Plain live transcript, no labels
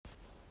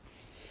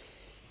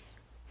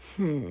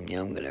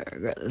I'm gonna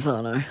regret this,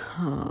 aren't I?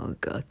 Oh,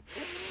 God.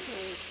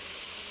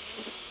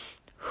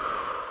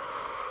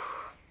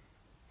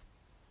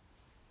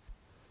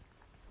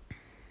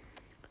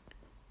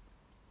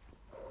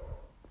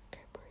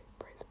 Okay,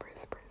 breathe.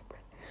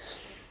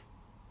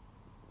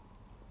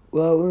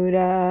 What would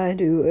I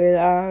do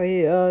without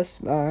your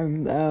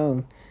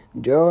smile?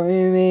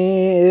 Join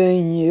me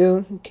in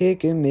you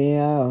kicking me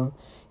out.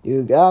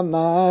 You got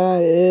my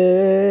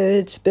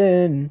head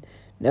spin.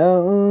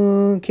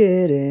 No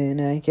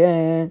kidding, I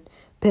can't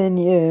pin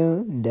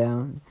you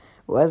down.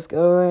 What's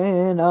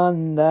going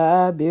on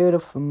that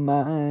beautiful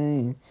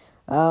mind?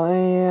 I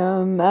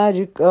am a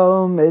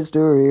magical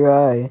mystery,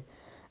 right?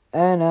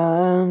 And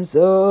I'm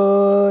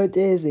so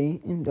dizzy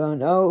and don't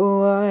know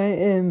what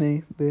in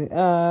me, but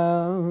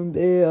I'll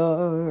be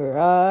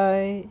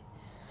alright.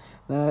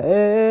 My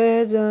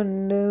head's underwater,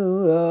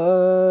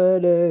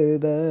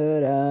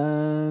 but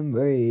I'm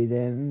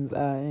breathing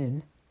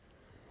fine.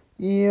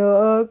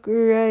 You're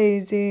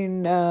crazy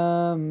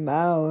now, I'm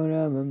out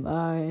of my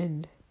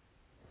mind.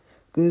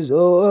 'Cause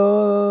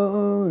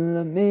all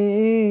of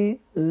me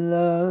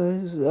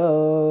loves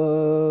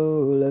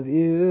all of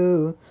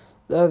you.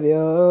 Love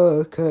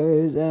your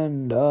curves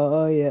and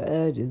all your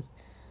edges,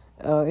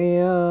 all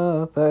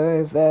your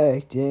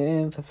perfect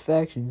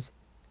imperfections.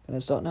 Can I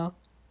start now?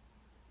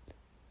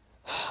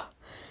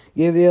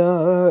 Give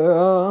your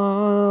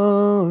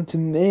all to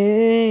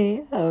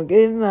me, I'll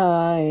give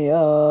my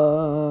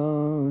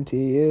all to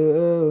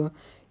you.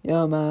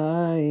 You're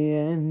my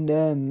end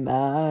and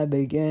my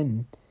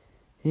beginning,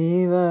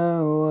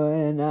 even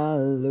when I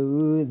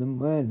lose and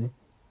win.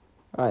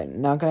 Right,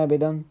 now can I be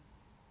done?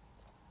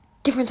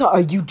 Different side? Are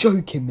you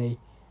joking me?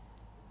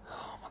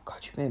 Oh my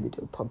God, you made me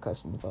do a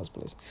podcast in the first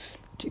place.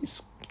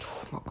 Jeez,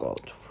 oh my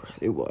God,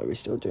 really, why are we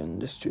still doing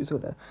this? Truth or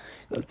dare?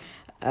 God.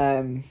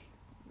 Okay,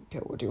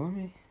 what do you want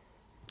me?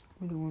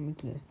 What do you want me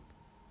to do?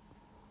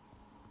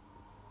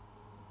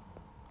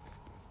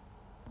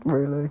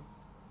 Really?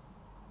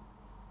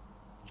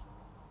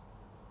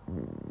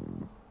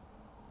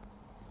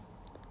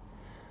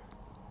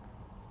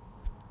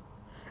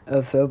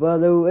 I fell by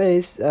the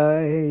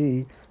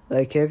wayside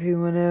like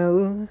everyone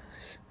else.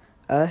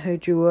 I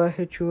hate you,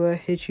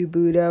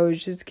 but I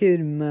was just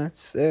kidding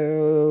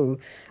myself.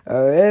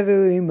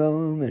 Every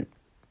moment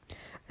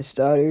I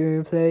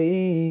started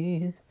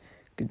replaying,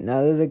 'cause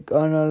now that they're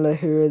gone, all I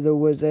hear are the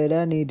words that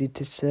I needed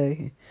to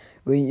say.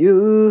 When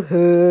you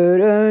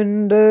hurt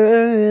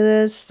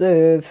under the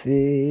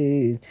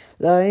surface,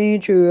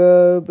 like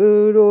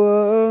troubled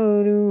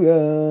water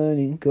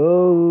running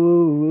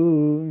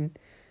cold.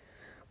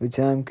 But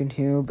time can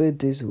heal, but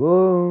this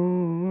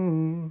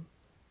won't.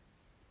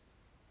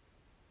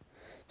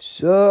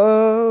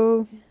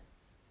 So,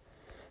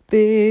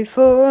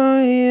 before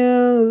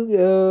you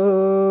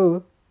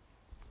go,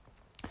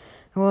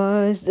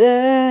 was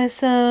there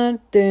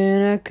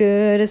something I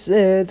could have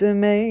said to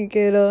make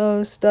it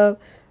all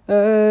stop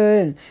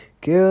hurting?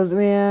 Kills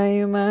me how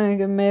your mind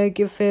can make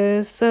you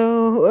feel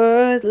so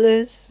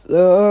worthless.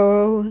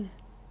 So,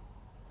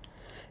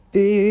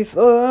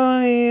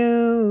 before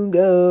you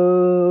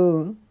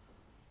go,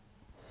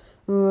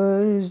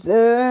 was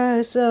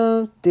there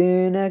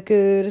something I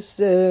could have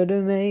said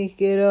to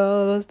make it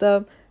all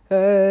stop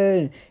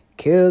hurting?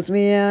 Kills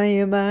me how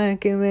your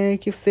mind can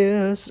make you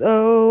feel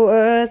so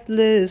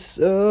worthless.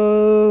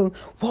 So,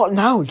 what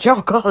now?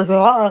 Oh God!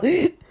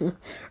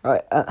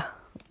 Right, oh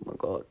my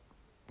God.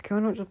 Can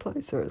we not just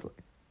play? Seriously.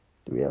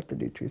 Do we have to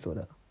do truth or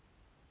dare?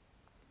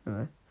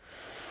 Alright.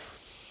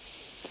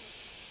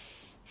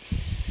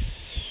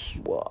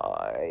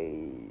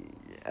 Why?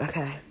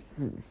 Okay.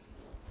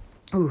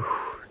 Ooh,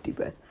 deep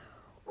breath.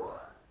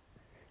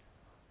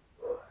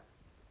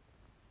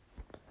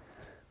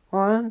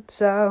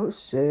 Once I was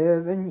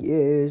 7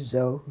 years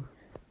old,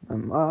 my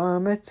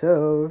mama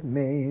told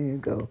me,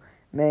 go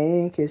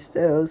make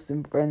yourself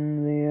some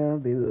friendly or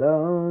be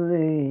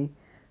lonely.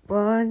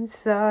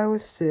 Once I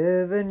was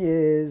 7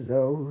 years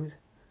old.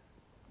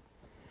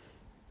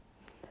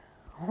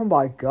 Oh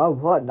my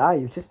God, what now?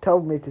 You just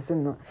told me to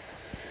sing that.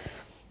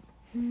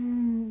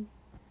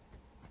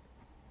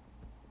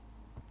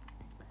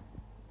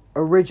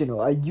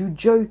 Original, are you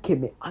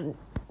joking me? I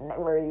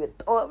never even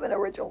thought of an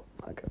original.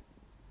 Okay.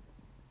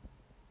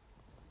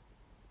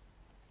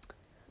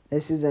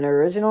 This is an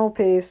original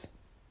piece.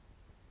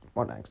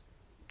 What next?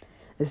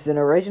 This is an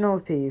original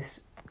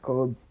piece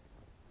called...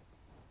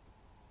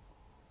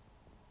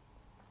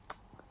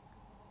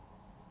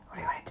 What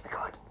do you want it to be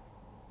called?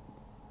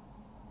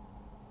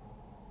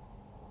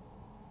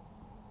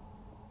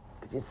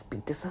 Could you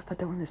speed this up? I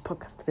don't want this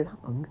podcast to be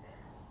that long.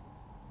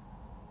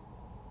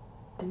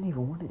 Didn't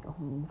even want it on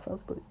in the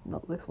first place.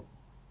 Not this one.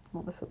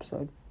 Not this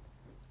episode.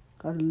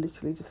 I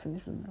literally just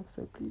finished an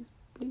episode. Please.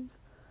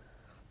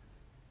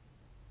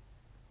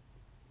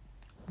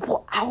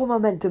 What? How am I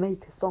meant to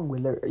make a song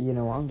with lyrics? You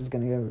know what? I'm just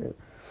gonna go with it.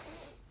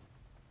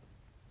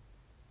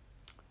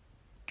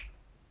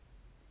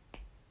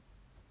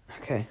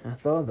 Okay, I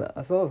thought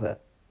of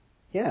it.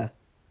 Yeah.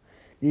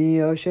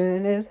 The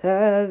ocean is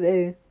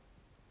heavy.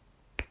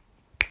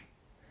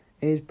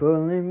 is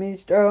pulling me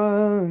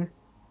strong.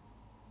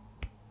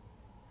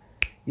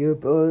 You're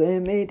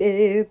pulling me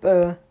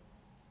deeper.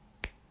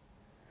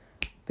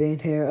 Been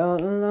here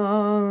all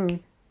along.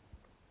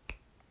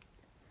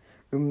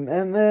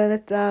 Remember the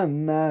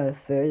time I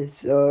first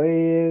saw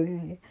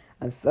you.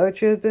 I saw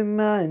tripping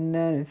mine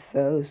and it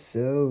felt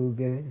so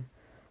good.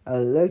 I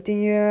looked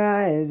in your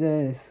eyes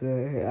and I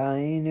swear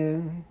I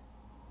knew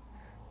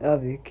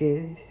of your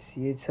kiss,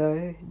 your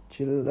touch,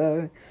 your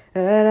love,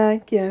 and I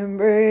can't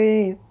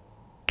breathe.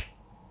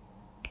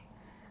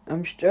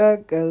 I'm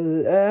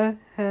struggling,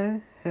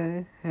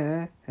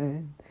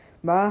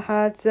 my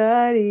heart's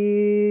at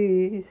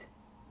ease.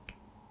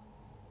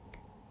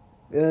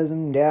 'Cause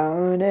I'm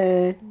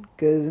drowning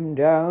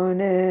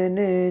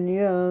in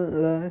your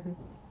love.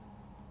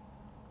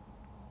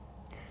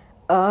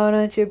 Oh,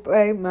 don't you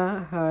break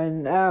my heart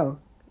now.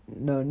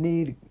 No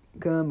need to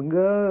come and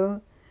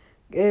go.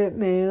 Give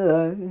me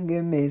love,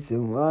 give me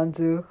someone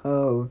to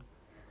hold.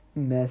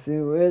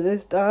 Messing with the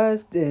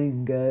stars,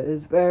 think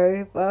it's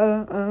very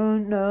far. Oh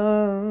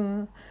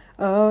no,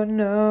 oh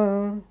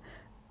no.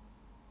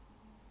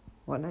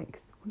 What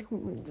next?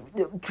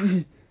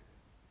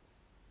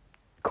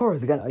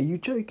 Chorus again, are you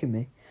joking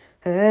me?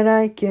 And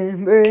I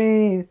can't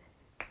breathe.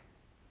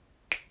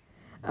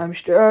 I'm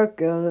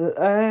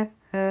struggling.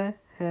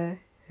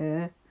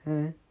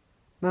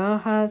 My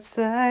heart's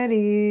at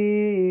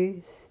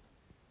ease.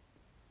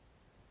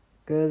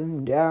 'Cause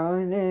I'm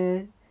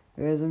drowning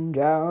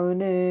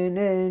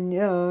in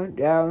your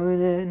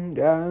drowning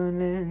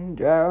in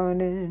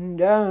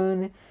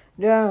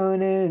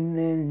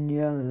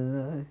your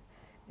love,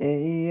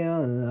 in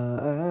your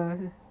love.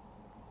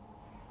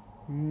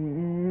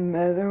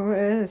 Messing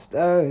with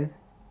stars,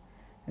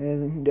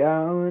 'cause I'm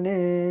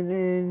drowning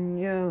in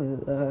your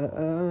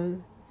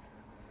love.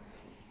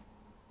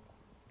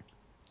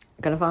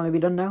 Can I finally be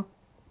done now?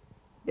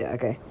 Yeah,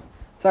 okay.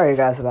 Sorry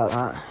guys about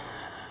that.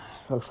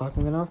 Looks like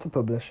I'm gonna have to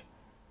publish.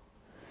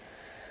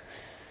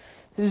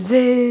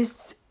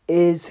 This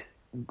is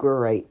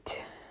great.